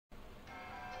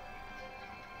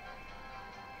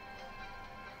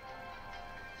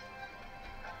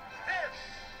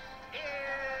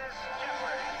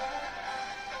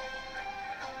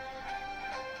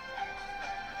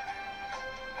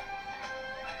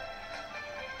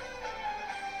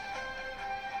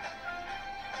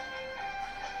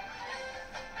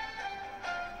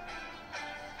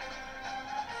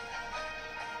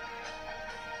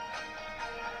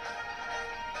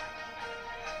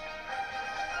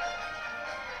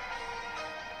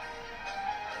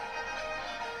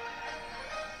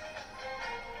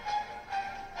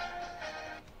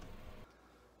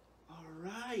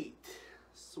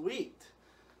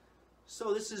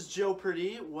This is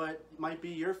Jeopardy. What might be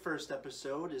your first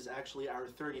episode is actually our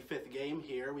 35th game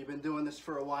here. We've been doing this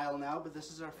for a while now, but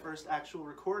this is our first actual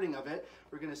recording of it.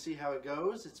 We're going to see how it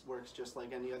goes. It works just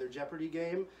like any other Jeopardy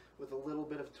game, with a little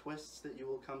bit of twists that you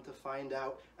will come to find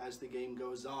out as the game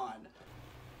goes on.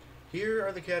 Here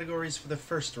are the categories for the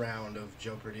first round of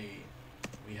Jeopardy.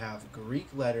 We have Greek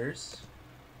letters,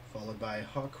 followed by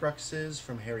Horcruxes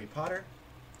from Harry Potter,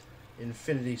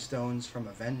 Infinity Stones from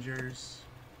Avengers,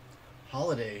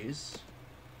 holidays,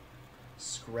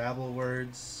 Scrabble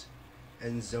words,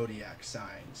 and zodiac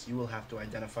signs. You will have to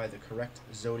identify the correct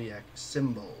zodiac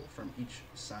symbol from each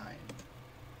sign.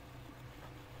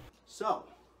 So,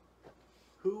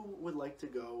 who would like to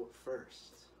go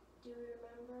first? Do you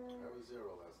remember? I was zero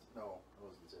last. No, I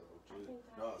wasn't zero.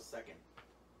 No, I was second.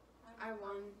 I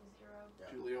won 0. Yeah.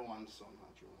 Julia won, so I'm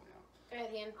not Julia. Go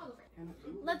ahead, Ian. Hannah,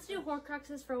 who- Let's do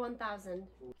Horcruxes for 1,000.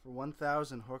 For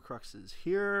 1,000 Horcruxes.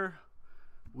 Here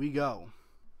we go.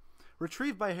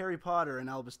 Retrieved by Harry Potter and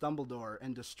Albus Dumbledore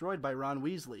and destroyed by Ron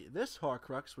Weasley, this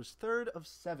Horcrux was third of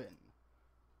 7.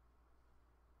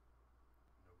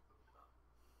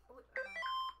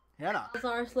 Hannah.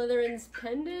 Salazar Slytherin's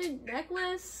pendant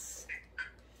necklace.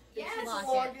 Yes. Lock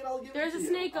Oh, it. I'll give it There's to a you.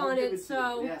 snake I'll on give it, to you.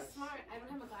 so- Yes. Smart. I don't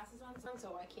have my glasses on,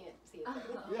 so I can't see it.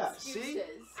 Yeah, see?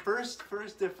 Excuses.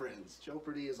 First difference.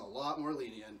 Jeopardy is a lot more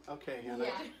lenient. Okay, Hannah.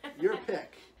 Yeah. Your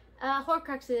pick.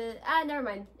 Horcruxes. Never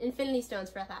mind. Infinity Stones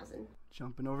for 1,000.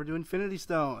 Jumping over to Infinity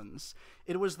Stones.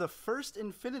 It was the first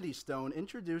Infinity Stone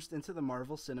introduced into the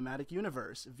Marvel Cinematic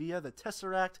Universe via the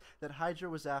Tesseract that Hydra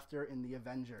was after in the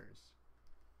Avengers.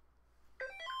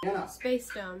 Hannah.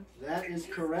 Space Stone. That is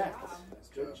correct. Nice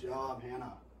Good job,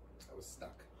 Hannah. I was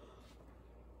stuck.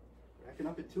 Racking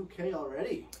up at 2K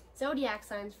already. Zodiac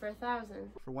signs for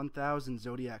 1,000. For 1,000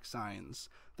 zodiac signs.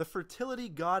 The fertility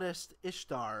goddess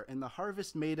Ishtar and the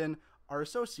harvest maiden are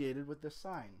associated with this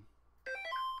sign.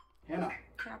 Hannah.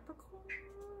 Capricorn.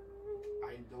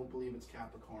 I don't believe it's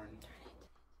Capricorn. I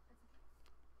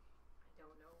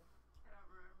don't know. I don't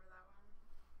remember that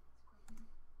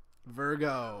one.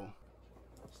 Virgo.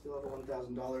 Still have a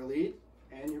 $1,000 lead.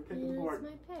 And your pick of the board.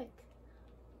 That's my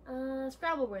pick.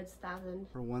 Scrabble words 1,000.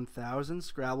 For 1,000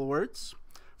 Scrabble words.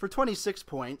 For 26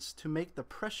 points, to make the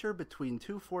pressure between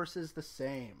two forces the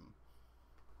same.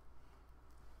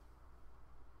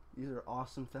 These are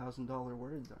awesome $1,000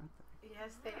 words, aren't they?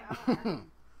 Yes, they are.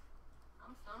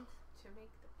 I'm stumped to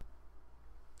make the.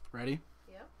 Ready?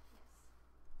 Yep.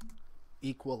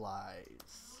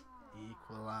 Equalize.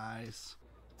 Equalize.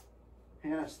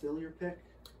 Hannah, still your pick?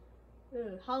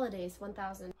 Holidays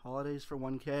 1,000. Holidays for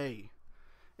 1K.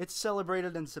 It's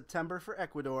celebrated in September for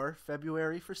Ecuador,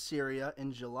 February for Syria,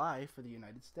 and July for the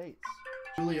United States.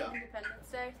 Julia. Independence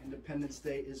Day. Independence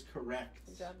Day is correct.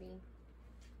 Good job, Ian.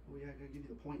 Oh yeah, I gotta give you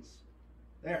the points.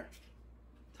 There.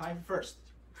 Tie for first.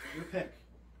 Your pick.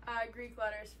 Greek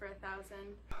letters for 1,000.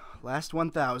 Last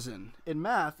 1,000. In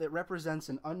math, it represents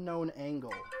an unknown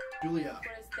angle. Julia.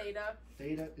 What is theta?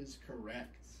 Theta is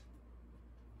correct.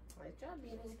 Nice job,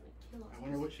 Ian. I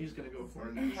wonder what she's gonna go for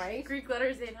next. Right. Greek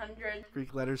letters 800.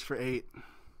 Greek letters for 8.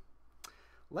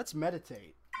 Let's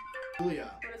meditate.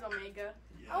 Julia. What is omega?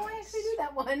 Yes. Oh, I actually knew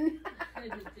that one.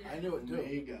 I knew it too.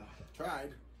 Omega.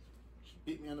 Tried. She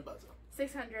beat me on the buzzer.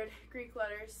 600. Greek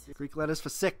letters. Greek letters for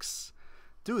 6.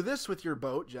 Do this with your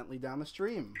boat gently down the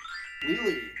stream.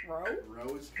 Lily. Row.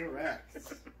 Row is correct.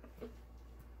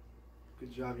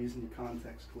 Good job using your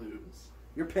context clues.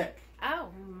 Your pick. Oh,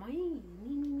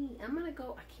 me. I'm gonna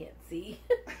go. I can't see.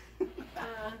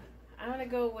 I'm gonna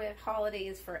go with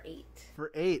holidays for 8.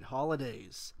 For 8,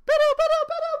 holidays.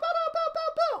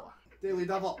 Daily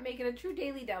double. Making a true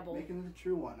daily double. Making it a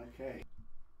true one, okay.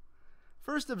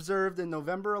 First observed in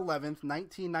November 11th,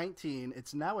 1919,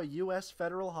 it's now a U.S.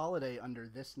 federal holiday under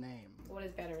this name. What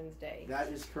is Veterans Day? That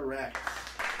is correct.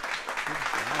 Good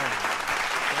job.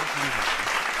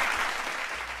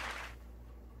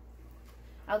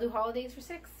 I'll do holidays for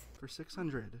 6. For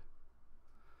 600.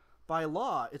 By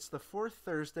law, it's the 4th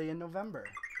Thursday in November.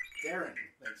 Darren.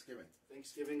 Thanksgiving.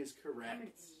 Thanksgiving is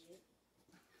correct.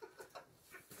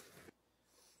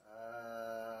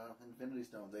 Infinity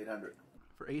Stones, 800.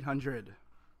 For 800.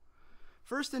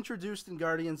 First introduced in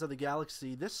Guardians of the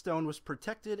Galaxy, this stone was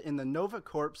protected in the Nova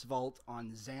Corps vault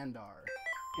on Xandar.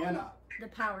 Hannah. The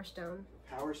Power Stone.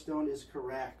 Power Stone is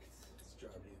correct. It's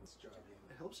job, Ian. It's job, Ian.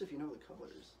 It helps if you know the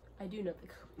colors. I do know the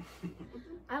code.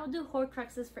 I will do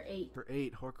Horcruxes for 8. For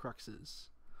 8 Horcruxes.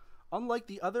 Unlike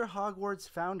the other Hogwarts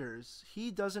founders,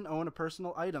 he doesn't own a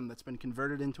personal item that's been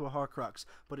converted into a Horcrux,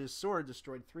 but his sword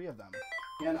destroyed 3 of them.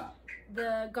 Hannah.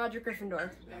 The Godric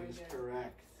Gryffindor. That is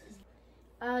correct.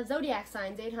 Zodiac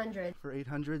signs 800. For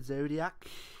 800 Zodiac.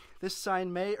 This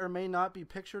sign may or may not be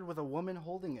pictured with a woman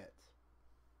holding it.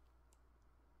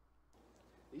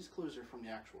 These clues are from the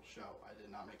actual show. I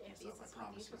did not make these up, I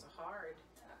promise These you. ones are hard.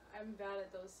 I'm bad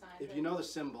at those signs. If you know the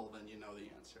symbol, then you know the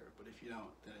answer. But if you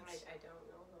don't, then it's... I don't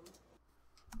know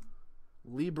them.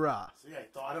 Libra. See, I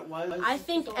thought it was. I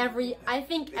think It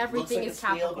everything looks is like a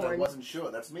scale, but I Capricorn. wasn't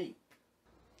sure. That's me.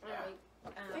 Alright.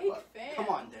 Fake fan. Come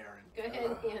on, Darren. Go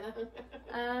ahead,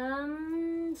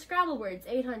 Hannah. Scrabble words,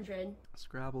 800.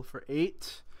 Scrabble for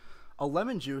 8. A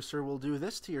lemon juicer will do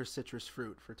this to your citrus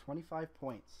fruit for 25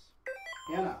 points.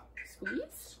 Hannah. Squeeze?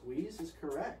 Squeeze is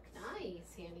correct.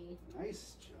 Nice, Hanny.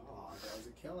 Nice job. Guys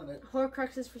are killing it.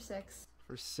 Horcruxes for 6.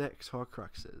 For 6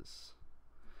 Horcruxes.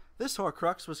 This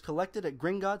Horcrux was collected at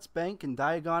Gringotts Bank in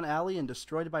Diagon Alley and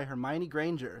destroyed by Hermione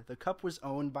Granger. The cup was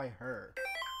owned by her.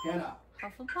 Hannah.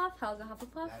 Hufflepuff? How's a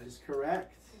Hufflepuff? That is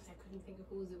correct. I couldn't think of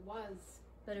whose it was.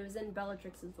 But it was in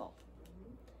Bellatrix's vault.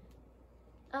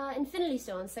 Infinity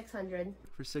Stone, 600.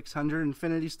 For 600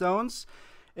 Infinity Stones.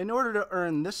 In order to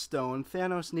earn this stone,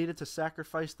 Thanos needed to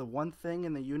sacrifice the one thing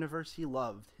in the universe he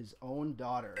loved, his own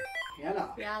daughter. Hannah.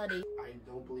 Reality. I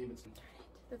don't believe it's...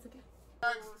 That's okay.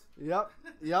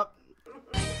 Yep.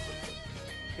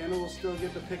 Hannah will still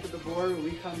get the pick of the board when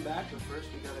we come back, but first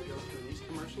we gotta go through these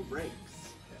commercial breaks.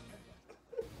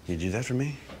 You do that for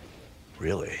me?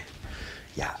 Really?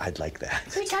 Yeah, I'd like that.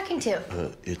 Who are you talking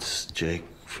to? It's Jake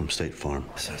from State Farm.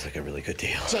 Sounds like a really good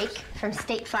deal. Jake from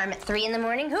State Farm at 3 in the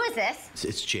morning? Who is this?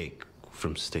 It's Jake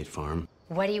from State Farm.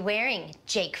 What are you wearing,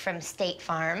 Jake from State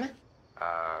Farm?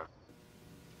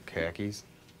 Khakis?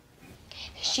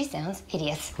 She sounds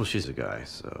hideous. Well, she's a guy,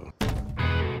 so...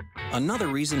 Another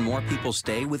reason more people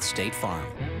stay with State Farm.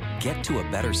 Get to a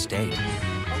better state.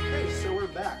 Okay, so we're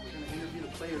back. We're gonna interview the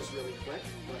players really quick,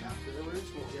 but afterwards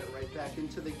we'll get right back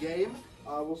into the game.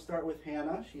 We'll start with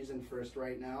Hannah. She's in first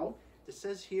right now. It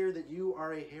says here that you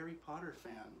are a Harry Potter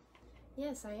fan.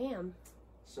 Yes, I am.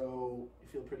 So, you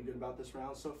feel pretty good about this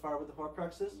round so far with the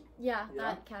Horcruxes? Yeah, Yeah?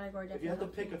 that category If definitely. you had to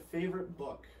helped pick me. a favorite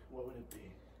book, what would it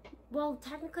be? Well,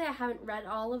 technically I haven't read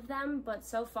all of them, but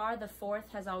so far the 4th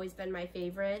has always been my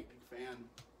favorite. Big fan.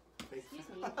 Big Excuse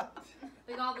fan. me.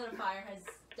 The Goblet of Fire has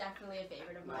definitely a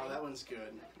favorite of No, mine. that one's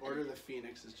good. Order of the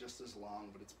Phoenix is just as long,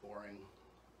 but it's boring.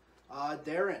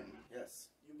 Darren. Yes.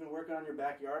 You've been working on your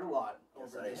backyard a lot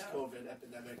Yes, over I this have. COVID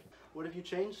epidemic. What have you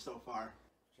changed so far?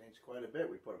 Changed quite a bit.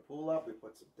 We put a pool up. We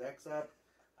put some decks up.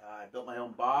 I built my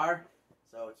own bar.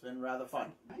 So it's been rather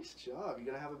fun. Nice job. You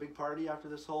gonna have a big party after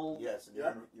this whole... Yes, and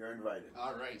Yep. you're invited.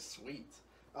 All right, sweet.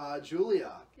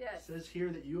 Julia. Yes. It says here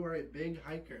that you are a big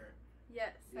hiker.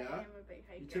 Yes, I Yeah? am a big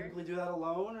hiker. You typically do that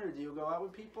alone, or do you go out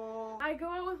with people? I go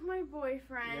out with my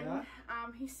boyfriend.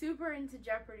 Yeah? He's super into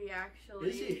Jeopardy, actually.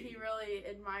 Is he? He really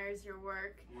admires your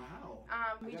work. Wow.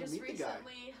 We gotta just meet the guy.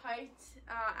 recently hiked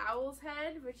Owl's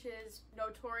Head, which is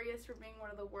notorious for being one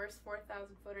of the worst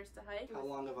 4,000 footers to hike. How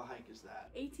long of a hike is that?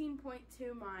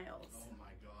 18.2 miles. Oh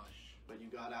my gosh. But you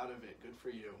got out of it. Good for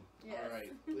you. Yes. All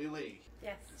right. Lily.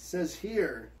 Yes. It says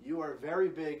here you are very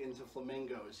big into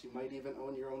flamingos. You might even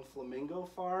own your own flamingo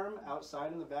farm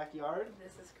outside in the backyard.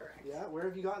 This is correct. Yeah, where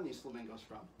have you gotten these flamingos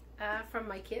from? From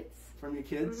my kids. From your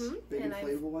kids? Mhm. Big And I've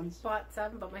inflatable ones? Bought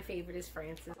some, but my favorite is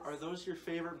Francis. Are those your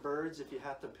favorite birds if you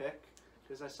had to pick?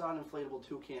 Because I saw an inflatable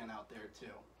toucan out there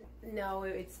too. No,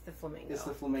 it's the flamingo. It's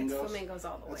the flamingos? It's flamingos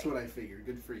all the That's way. what I figured.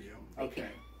 Good for you. Thank Okay. you.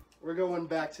 We're going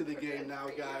back to the game now,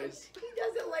 guys. He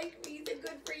doesn't like me, so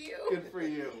good for you. Good for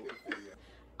you.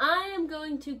 I am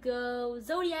going to go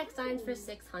Zodiac signs for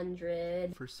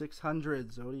 600. For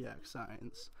 600 zodiac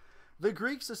signs. The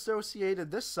Greeks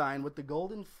associated this sign with the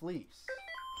golden fleece.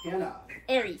 Hannah.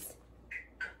 Aries.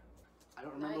 I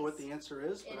don't remember what the answer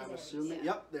is, but It is I'm Aries, assuming. yeah.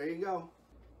 Yep, there you go.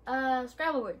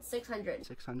 Scrabble words, 600.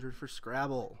 600 for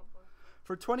Scrabble.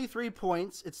 For 23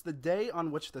 points, it's the day on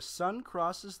which the sun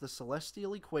crosses the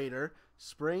celestial equator,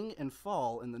 spring and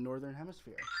fall in the northern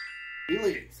hemisphere.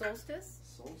 Really? Solstice?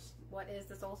 Solstice? What is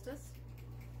the solstice?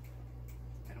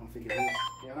 I don't think it is.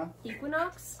 Hannah?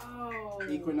 Equinox. Oh.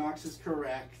 Equinox is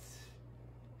correct.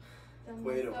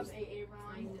 Equator was, AA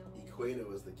wrong. equator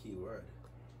was the key word.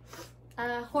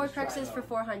 Horcruxes for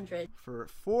 400. For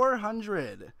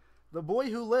 400. The Boy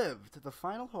Who Lived, the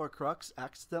final Horcrux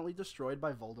accidentally destroyed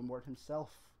by Voldemort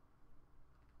himself.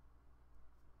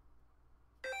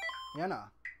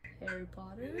 Hannah. Harry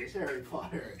Potter. It is Harry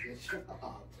Potter. Good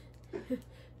job.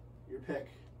 Your pick.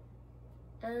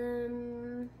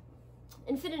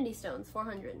 Infinity Stones,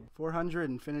 400. 400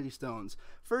 Infinity Stones.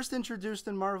 First introduced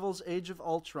in Marvel's Age of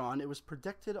Ultron, it was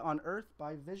predicted on Earth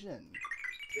by Vision.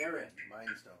 Darren. Mind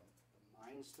Stone.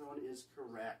 Mind Stone is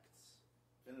correct.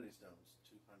 Infinity Stones,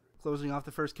 200. Closing off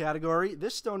the first category,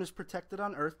 this stone is protected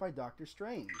on Earth by Doctor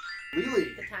Strange. Lily.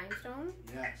 The time stone?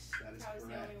 Yes, that is That was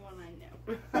correct. the only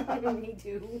one I knew. Me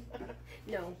too.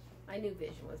 No, I knew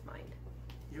vision was mine.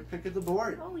 Your pick of the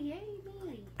board. Oh, yay,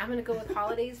 me. I'm going to go with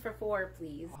holidays for 4,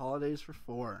 please. Holidays for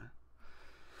 4.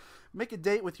 Make a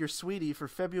date with your sweetie for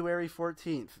February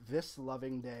 14th, this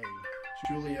loving day.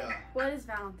 Julia. What is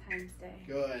Valentine's Day?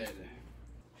 Good.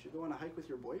 You should go on a hike with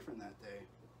your boyfriend that day.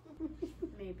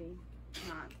 Maybe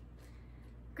not.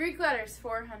 Greek letters,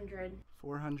 400.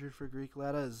 400 for Greek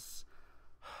letters.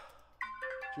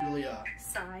 Julia.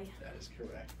 Sigh. That is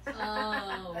correct.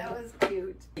 Oh. That was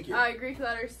cute. Thank you. Greek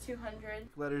letters, 200.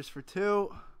 Letters for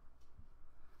 2.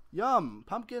 Yum.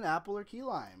 Pumpkin, apple, or key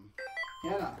lime.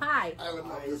 Hannah. Pie. I would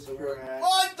love Pie is this correct.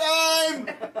 one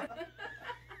time.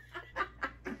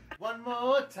 One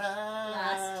more time.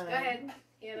 Last. Go ahead,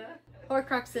 Anna.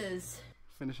 Horcruxes.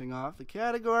 Finishing off the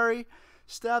category.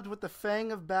 Stabbed with the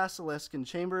Fang of Basilisk in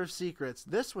Chamber of Secrets.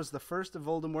 This was the first of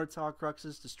Voldemort's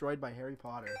Horcruxes destroyed by Harry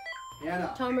Potter.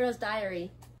 Hannah. Tom Riddle's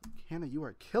diary. Hannah, you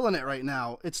are killing it right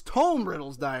now. It's Tom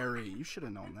Riddle's diary. You should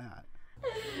have known that.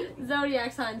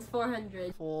 Zodiac signs,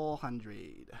 400.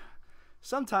 400.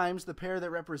 Sometimes the pair that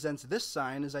represents this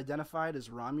sign is identified as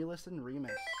Romulus and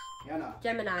Remus. Hannah.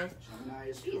 Gemini. Gemini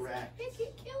is He's correct.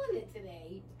 killing it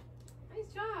today.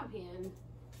 Nice job, Han.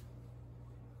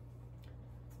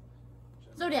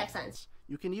 Zodiac signs.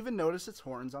 You can even notice its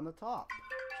horns on the top.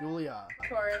 Julia.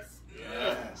 Taurus.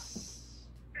 Yes.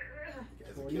 You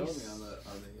guys are killing me on the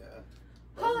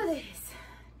Holidays,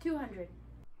 200.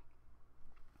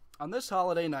 On this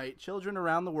holiday night, children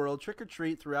around the world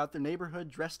trick-or-treat throughout their neighborhood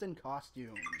dressed in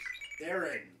costumes.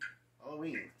 Darren.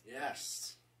 Halloween.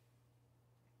 Yes.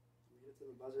 We get to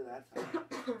the buzzer that time.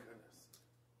 Goodness.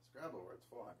 Scrabble words,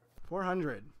 400.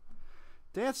 400.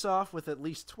 Dance off with at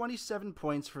least 27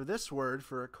 points for this word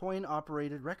for a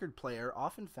coin-operated record player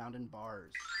often found in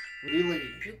bars. Lily.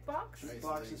 Jukebox? Nice.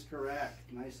 Box is correct.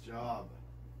 Nice job.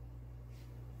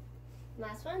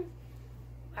 Last one.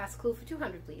 Last clue for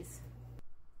 200, please.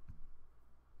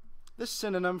 This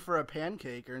synonym for a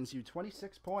pancake earns you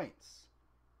 26 points.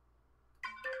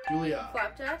 Julia.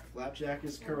 Flapjack. Flapjack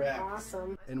is correct.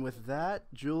 Awesome. And with that,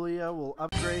 Julia will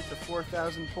upgrade to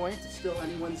 4,000 points. It's still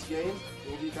anyone's game.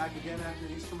 We'll be back again after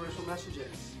these commercial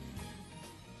messages.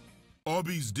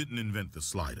 Arby's didn't invent the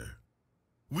slider.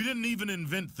 We didn't even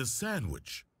invent the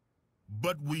sandwich.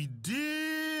 But we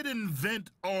did invent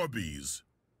Arby's.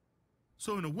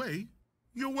 So in a way,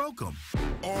 you're welcome.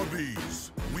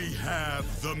 Arby's, we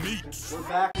have the meats. We're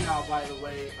back now, by the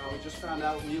way. We just found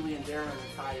out Lily and Darren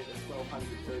are tied at 1,200,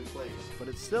 third place. But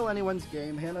it's still anyone's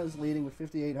game. Hannah is leading with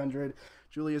 5,800.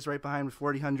 Julia's right behind with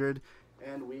 4,000.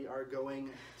 And we are going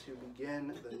to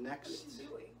begin the next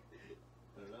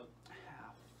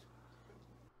half.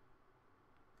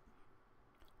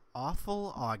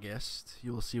 Awful August.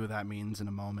 You will see what that means in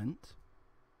a moment.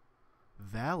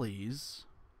 Valleys.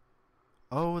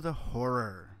 Oh, the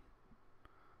horror.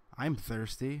 I'm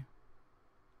thirsty.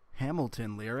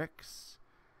 Hamilton lyrics.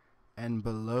 And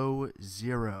below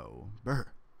zero. Brr.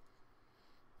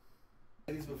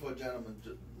 Ladies before gentlemen.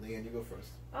 Leanne, you go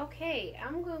first. Okay,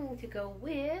 I'm going to go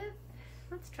with...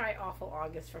 Let's try Awful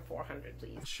August for 400,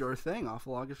 please. Sure thing.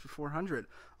 Awful August for 400.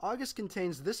 August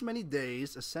contains this many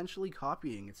days, essentially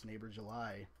copying its neighbor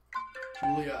July.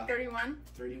 Julia. 31.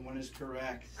 31 is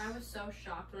correct. I was so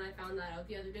shocked when I found that out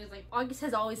the other day. It was like, August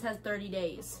always has 30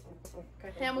 days.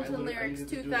 Hamilton lyrics, I needed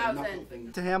to do that 2000. knuckle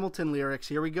thing. To Hamilton lyrics,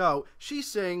 here we go. She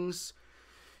sings,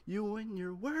 "You and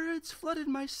your words flooded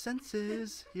my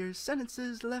senses. Your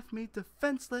sentences left me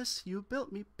defenseless. You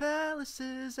built me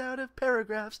palaces out of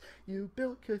paragraphs. You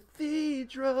built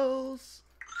cathedrals."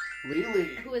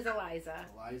 Lily. Who is Eliza?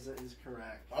 Eliza is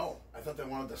correct. Oh, I thought they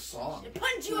wanted the song.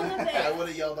 Punch you in the I face! would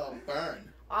have yelled out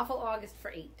burn. Awful August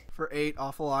for 8. For 8,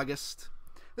 Awful August.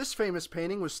 This famous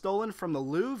painting was stolen from the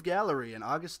Louvre Gallery on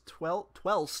August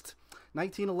 12th,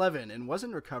 1911, and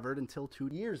wasn't recovered until 2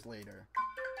 years later.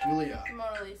 Julia.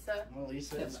 Mona Lisa. Mona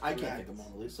Lisa is I can't correct. think of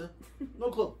Mona Lisa.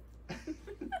 No clue.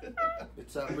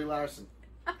 It's Brie Larson.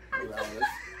 That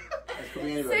could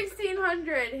be anybody.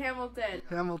 1600. Hamilton.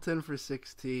 Hamilton for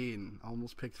 16.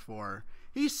 Almost picked 4.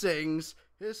 He sings,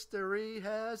 "History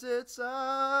has its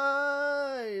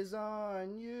eyes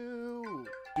on you."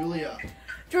 Julia.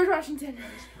 George Washington.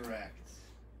 That is correct.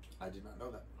 I did not know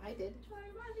that. I did.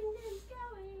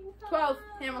 12.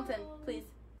 Hamilton, please.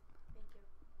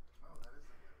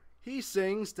 He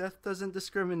sings, "Death doesn't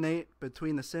discriminate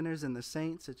between the sinners and the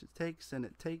saints. It just takes and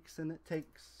it takes and it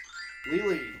takes."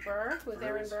 Lily. Burr, with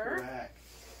Aaron is Burr. correct.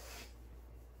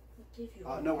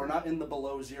 No, we're not in the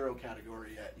below 0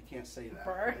 category yet. You can't say that.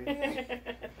 Right?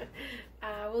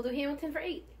 We'll do Hamilton for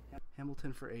 8.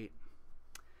 Hamilton for 8.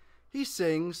 He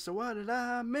sings, so what did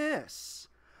I miss?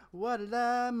 What did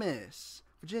I miss?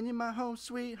 Virginia, my home,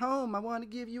 sweet home, I want to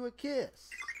give you a kiss.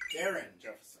 Darren.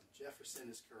 Jefferson. Jefferson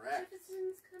is correct.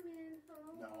 Jefferson's coming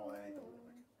home. No, that ain't the one.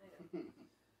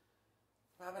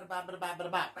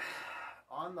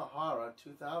 On the Horror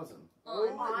 2000. The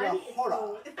horror.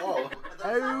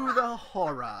 Oh, the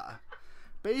horror.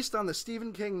 Based on the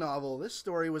Stephen King novel, this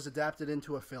story was adapted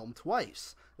into a film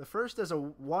twice. The first as a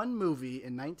one movie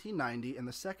in 1990, and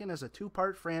the second as a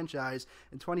 2-part franchise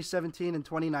in 2017 and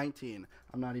 2019.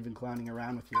 I'm not even clowning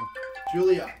around with you.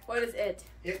 Julia. What is it?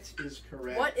 It is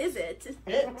correct. What is it?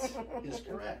 It is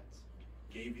correct.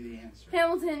 Gave you the answer.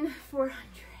 Hamilton 400.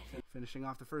 Finishing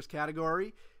off the first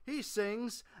category, he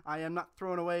sings, I am not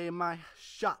throwing away my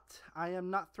shot. I am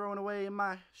not throwing away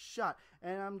my shot.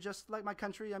 And I'm just like my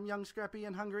country. I'm young, scrappy,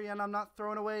 and hungry, and I'm not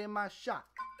throwing away my shot.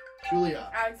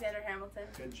 Julia. Alexander Hamilton.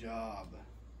 Good job.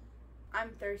 I'm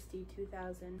thirsty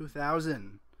 2000.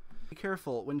 2000. Be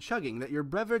careful when chugging that your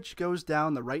beverage goes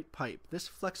down the right pipe. This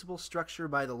flexible structure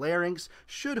by the larynx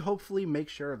should hopefully make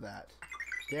sure of that.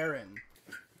 Darren.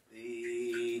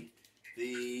 The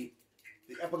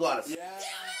epiglottis. Yes.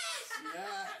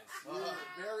 You were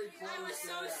very close. I was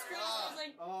so stressed. I was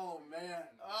like, oh man.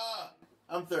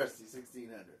 I'm thirsty.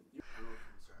 1600.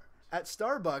 At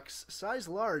Starbucks, size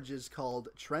large is called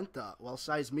Trenta, while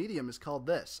size medium is called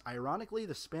this. Ironically,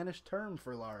 the Spanish term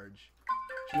for large.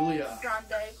 Julia.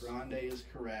 Grande. Grande is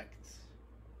correct.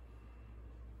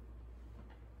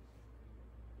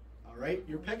 All right,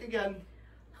 your pick again.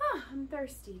 I'm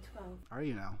thirsty 12. Are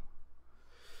you now?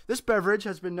 This beverage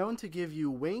has been known to give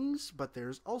you wings, but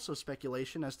there's also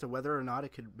speculation as to whether or not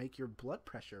it could make your blood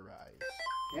pressure rise.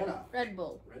 Anna. Red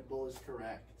Bull. Red Bull is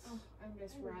correct. Oh, I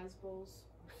miss Raspberries.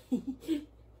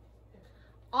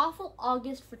 Awful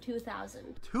August for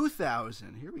 2000.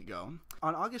 2000. Here we go.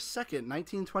 On August 2nd,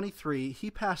 1923, he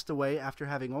passed away after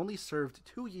having only served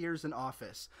 2 years in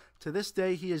office. To this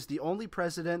day, he is the only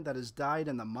president that has died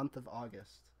in the month of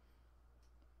August.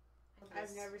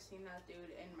 I've never seen that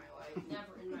dude in my life.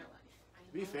 Never in my life.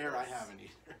 To be fair, I haven't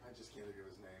either. I just can't think of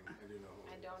his name. I do know who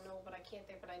I don't know, but I can't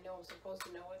think, but I know I'm supposed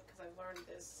to know it because I learned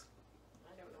this.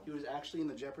 I don't know. He was actually in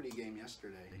the Jeopardy game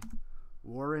yesterday.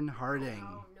 Warren Harding.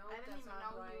 Oh, no, I didn't even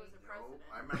know he was a president.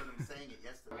 I remember them saying it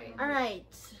yesterday. All right.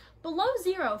 Below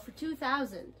 0 for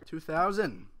 2000.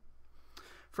 2000.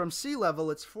 From sea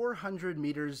level, it's 400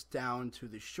 meters down to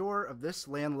the shore of this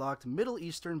landlocked Middle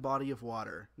Eastern body of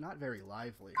water. Not very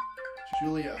lively.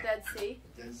 Julia. Dead Sea.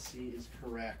 Dead Sea is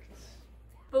correct.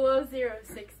 Below 0,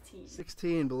 16.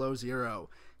 16 below 0.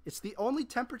 It's the only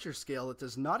temperature scale that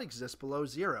does not exist below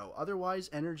 0. Otherwise,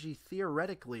 energy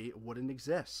theoretically wouldn't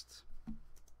exist.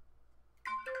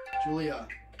 Julia.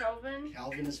 Kelvin.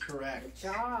 Calvin is correct.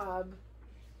 Good job.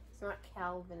 It's not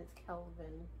Calvin, it's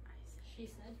Kelvin. She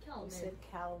said You Kelvin. said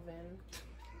Calvin.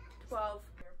 12.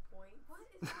 Point. What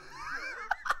is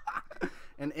that?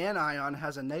 An anion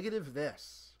has a negative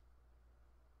this.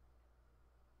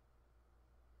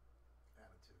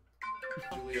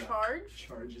 Julia. Charge.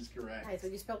 Charge is correct. Alright, so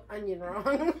you spelled onion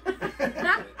wrong.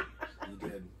 You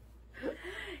did.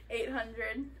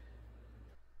 800.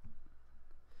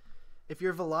 If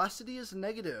your velocity is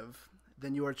negative,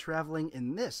 then you are traveling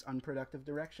in this unproductive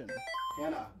direction.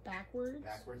 Hannah. Backwards.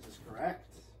 Backwards is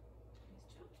correct.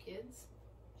 Kids.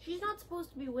 She's not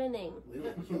supposed to be winning.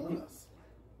 Leela killing us.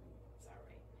 It's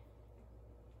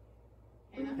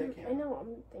What do you pick, I Hannah? know,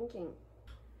 I'm thinking.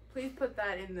 Please put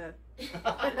that in the.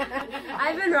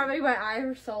 I've been rubbing my eye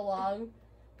for so long.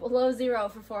 Below 0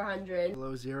 for 400.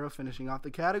 Below 0, finishing off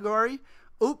the category.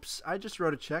 Oops, I just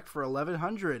wrote a check for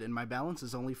 1100 and my balance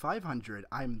is only 500.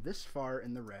 I'm this far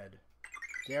in the red.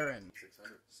 Darren.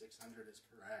 600. 600 is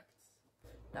correct.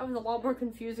 That was a lot more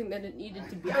confusing than it needed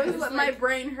to be. That was what my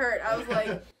brain hurt. I was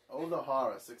like. Oh, the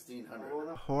Horror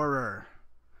 1600. Horror.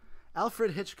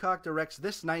 Alfred Hitchcock directs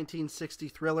this 1960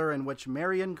 thriller in which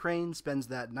Marion Crane spends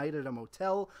that night at a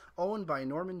motel owned by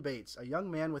Norman Bates, a young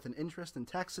man with an interest in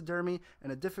taxidermy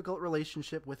and a difficult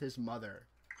relationship with his mother.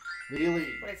 Really?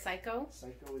 What is Psycho?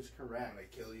 Psycho is correct. I'm gonna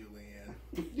kill you, Leanne.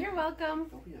 You're welcome.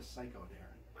 Don't be a psycho, Darren.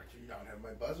 I don't have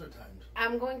my buzzer timed.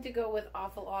 I'm going to go with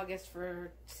Awful August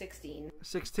for 16.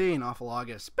 16, Awful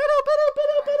August. Biddle, biddle,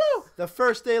 biddle, biddle. The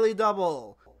first daily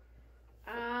double.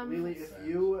 Really, if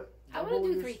you... I want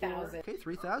to do 3,000. Okay,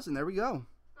 3,000. There we go.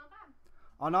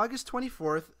 On August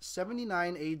 24th,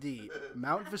 79 AD,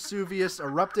 Mount Vesuvius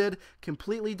erupted,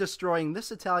 completely destroying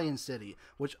this Italian city,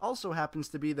 which also happens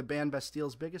to be the band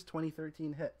Bastille's biggest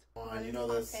 2013 hit. You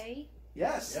know this. Pompeii?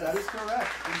 Yes, that is correct.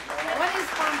 What is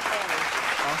Pompeii?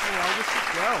 Also August the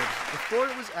 12th. Before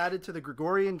it was added to the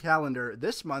Gregorian calendar,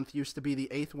 this month used to be the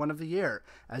 8th one of the year,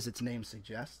 as its name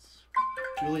suggests.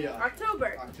 Julia.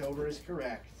 October. October is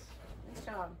correct. Nice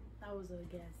job. That was a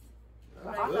guess.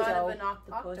 Octo. I thought of an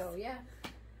octopus. Octo, yeah.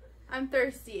 I'm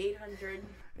thirsty. 800.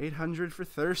 800 for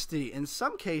thirsty. In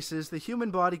some cases, the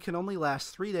human body can only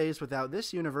last 3 days without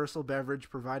this universal beverage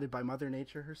provided by Mother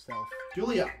Nature herself.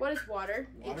 Julia. What is water?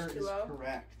 Water H2O. is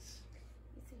correct.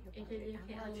 Change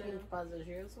buzzers.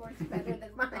 Yours works better than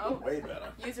mine. Oh, Way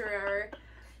better. user error.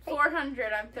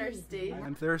 400. I'm thirsty.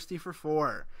 I'm thirsty for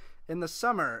 4. In the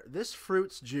summer, this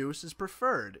fruit's juice is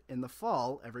preferred. In the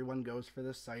fall, everyone goes for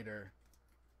the cider.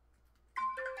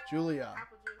 Julia.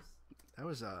 Apple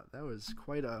juice. That was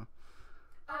quite a...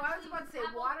 Oh, I was about to say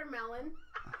watermelon.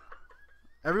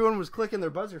 Everyone was clicking their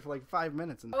buzzer for like 5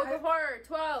 minutes. And... Oh, the horror.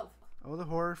 12. Oh, the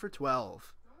horror for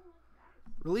 12.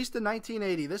 Released in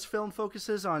 1980, this film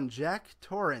focuses on Jack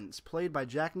Torrance, played by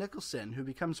Jack Nicholson, who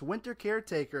becomes winter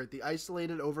caretaker at the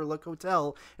isolated Overlook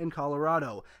Hotel in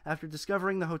Colorado. After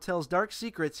discovering the hotel's dark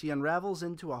secrets, he unravels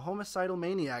into a homicidal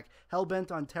maniac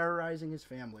hell-bent on terrorizing his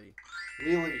family.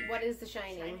 Lily. What is The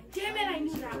Shining? Damn it, I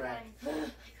knew that Correct. one.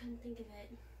 I couldn't think of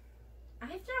it. I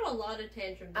throw a lot of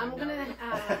tantrums. I'm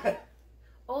gonna.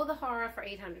 Oh, the horror for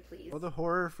 800, please. Oh, the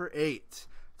horror for 8.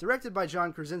 Directed by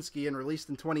John Krasinski and released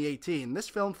in 2018, this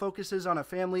film focuses on a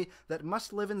family that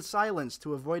must live in silence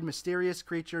to avoid mysterious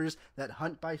creatures that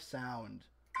hunt by sound.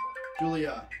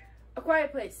 Julia. A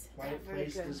Quiet Place. Quiet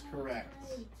Place is correct.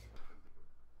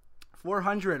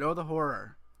 400. Oh, the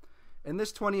horror. In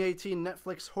this 2018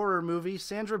 Netflix horror movie,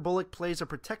 Sandra Bullock plays a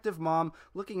protective mom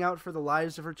looking out for the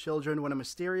lives of her children when a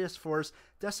mysterious force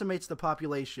decimates the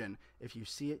population. If you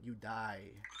see it, you die.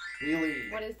 Really?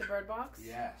 What is The Bird Box?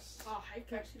 Yes. Oh,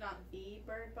 it's actually not the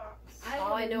Bird Box.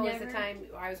 All I know is the time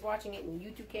I was watching it and you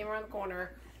two came around the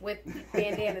corner with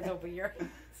bandanas over your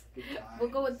heads. We'll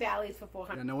go with valleys for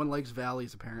 400. Yeah, no one likes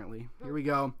valleys, apparently. Here we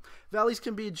go. Valleys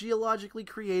can be geologically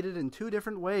created in 2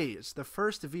 different ways. The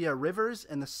first via rivers,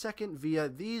 and the second via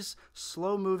these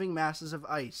slow-moving masses of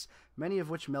ice, many of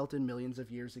which melted millions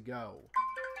of years ago.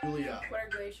 Julia. What are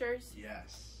glaciers?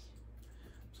 Yes.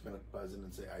 I'm just going to buzz in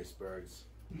and say icebergs.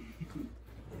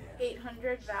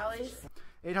 800 valleys.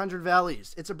 800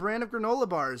 Valleys. It's a brand of granola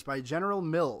bars by General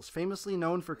Mills, famously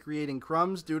known for creating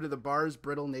crumbs due to the bar's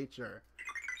brittle nature.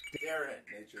 Darren.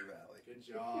 Nature Valley. Good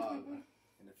job.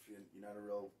 And if you're not a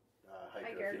real hiker,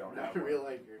 Hiker. if you don't Not have a one real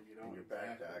hiker, you in don't. your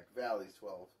backpack, Valley's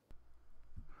 12.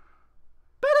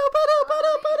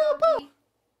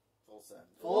 Full send.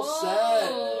 Full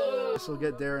set. This will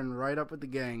get Darren right up with the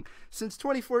gang. Since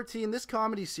 2014, this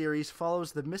comedy series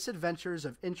follows the misadventures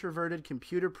of introverted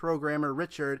computer programmer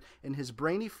Richard and his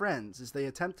brainy friends as they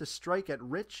attempt to strike it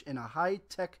rich in a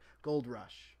high-tech gold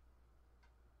rush.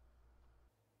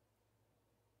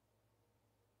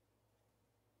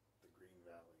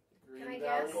 Can I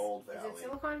guess? Gold Is Valley. it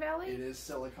Silicon Valley? It is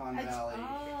Silicon Valley.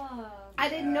 I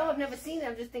didn't know. I've never seen it.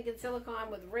 I'm just thinking Silicon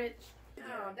with Rich.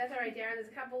 Oh, that's all right, Darren.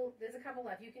 There's a couple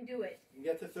left. You can do it. You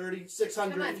can get to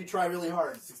 3,600 Come on. if you try really hard.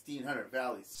 1,600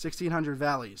 valleys. 1,600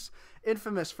 Valleys.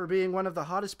 Infamous for being one of the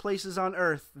hottest places on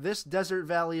Earth, this desert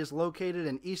valley is located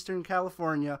in eastern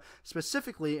California,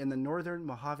 specifically in the northern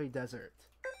Mojave Desert.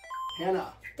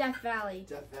 Hannah. Death Valley.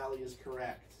 Death Valley is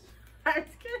correct. I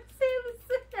was gonna say the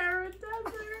Sahara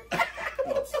Desert.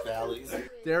 Oh, it's valleys.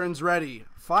 Darren's ready.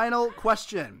 Final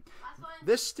question.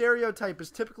 This stereotype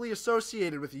is typically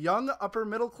associated with young,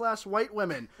 upper-middle-class white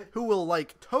women who will,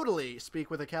 totally speak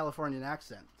with a Californian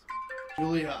accent.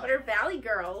 Julia. What are Valley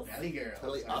Girls? Valley Girls.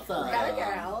 Valley awesome. Got a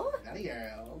girl. Valley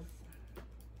Girls.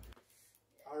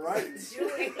 All right.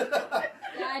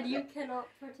 Dad, you cannot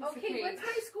participate. Okay, what's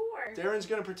my score? Darren's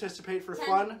going to participate for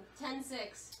fun.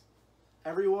 10-6.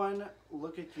 Everyone,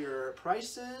 look at your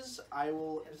prices. I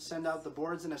will send out the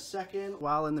boards in a second.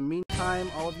 While in the meantime,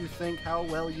 all of you think how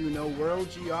well you know world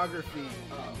geography.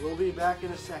 We'll be back in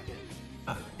a second.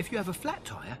 Oh, if you have a flat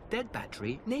tyre, dead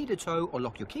battery, need a tow, or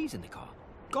lock your keys in the car,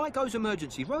 Geico's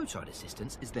emergency roadside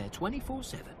assistance is there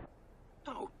 24/7.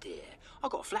 Oh dear, I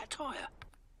got a flat tyre.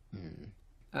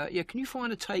 Yeah, can you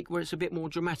find a take where it's a bit more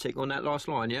dramatic on that last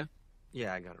line, yeah?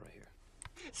 Yeah, I got it right here.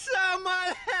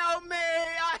 Someone help me!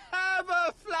 I have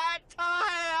a flat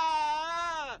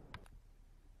tyre!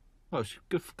 Oh, it's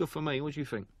good for me. What do you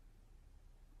think?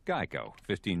 Geico.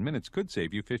 15 minutes could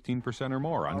save you 15% or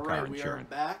more on All car right, we are insurance.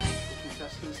 back. The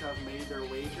contestants have made their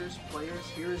wagers. Players,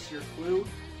 here's your clue.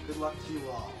 Good luck to you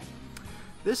all.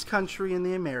 This country in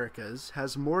the Americas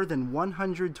has more than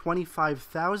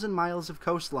 125,000 miles of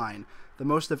coastline, the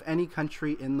most of any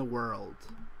country in the world.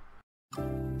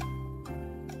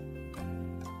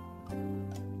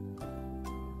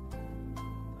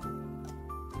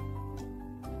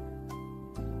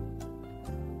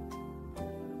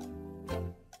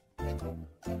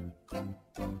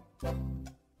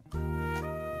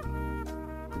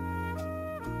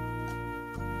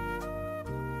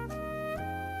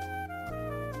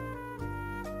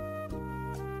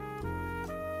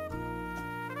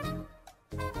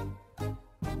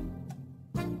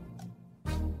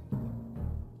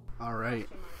 right.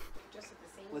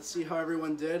 Let's see how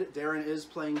everyone did. Darren is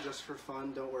playing just for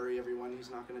fun. Don't worry, everyone. He's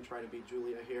not going to try to beat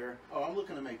Julia here. Oh, I'm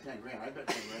looking to make 10 grand. I bet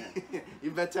 10 grand.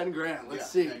 You bet 10 grand.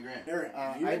 Let's see. 10 grand. Darren,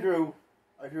 I drew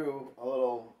a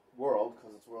little world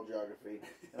because it's world geography,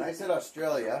 and I said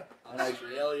Australia. And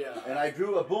I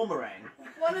drew a boomerang.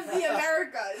 One of the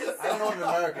Americas. I don't know what an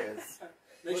America is.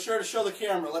 Make sure to show the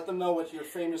camera. Let them know what your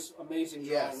famous, amazing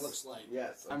drawing looks like.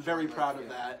 Yes. I'm very proud of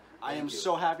that. I am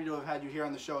so happy to have had you here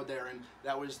on the show, Darren.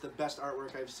 That was the best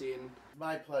artwork I've seen.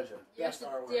 My pleasure. Best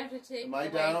artwork. Do you have to take Am I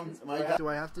down? Do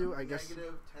I have to? I guess.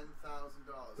 Negative $10,000.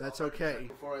 That's okay.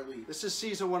 Before I leave. This is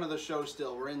season 1 of the show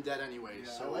still. We're in debt anyways.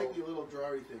 Yeah, so I like the little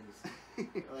drawing things.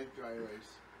 I like dry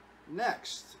erase.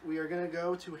 Next, we are going to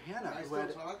go to Hannah. Can I who had,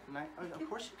 still talk? Of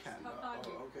course you can.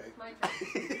 Okay. My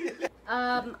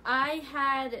turn. I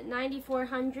had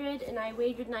 9,400 and I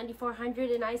wagered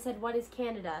 9,400 and I said, what is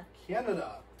Canada?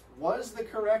 Canada was the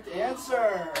correct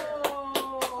answer.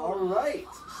 All right,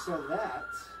 so that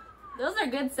Those are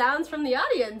good sounds from the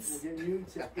audience. will get you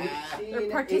to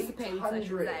Or participants, I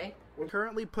should 18,800. say. What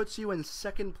currently puts you in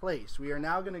second place. We are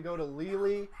now going to go to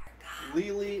Lily.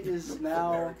 Lily is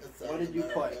now. What did you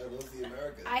put?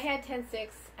 I had 10-6.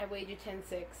 I wagered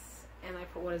 10-6, and I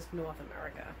put what is North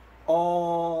America.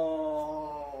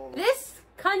 Oh. This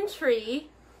country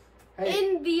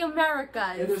in the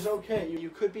Americas. It is okay. You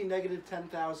could be negative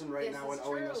 10,000 right This now is and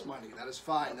owing true. us money. That is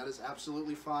fine. That is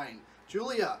absolutely fine.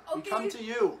 Julia, we Okay. come to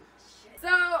you. So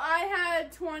I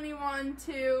had 21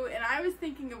 too, and I was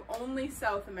thinking of only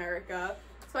South America.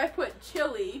 So I put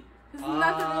Chile. This is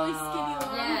not the really skinny long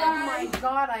Oh guy. my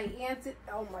God! I answered.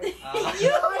 Oh my.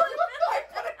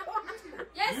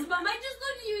 Yes, Mom, I just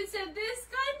looked at you and said, this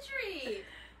country.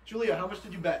 Julia, how much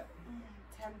did you bet?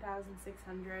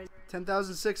 10,600.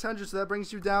 10,600, so that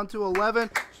brings you down to 11.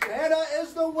 Hannah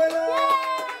is the winner!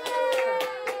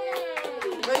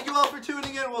 Thank you all for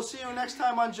tuning in. We'll see you next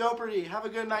time on Jeopardy. Have a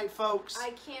good night, folks.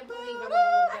 I can't believe I'm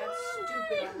all that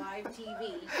stupid on live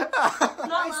TV.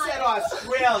 I said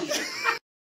Australia.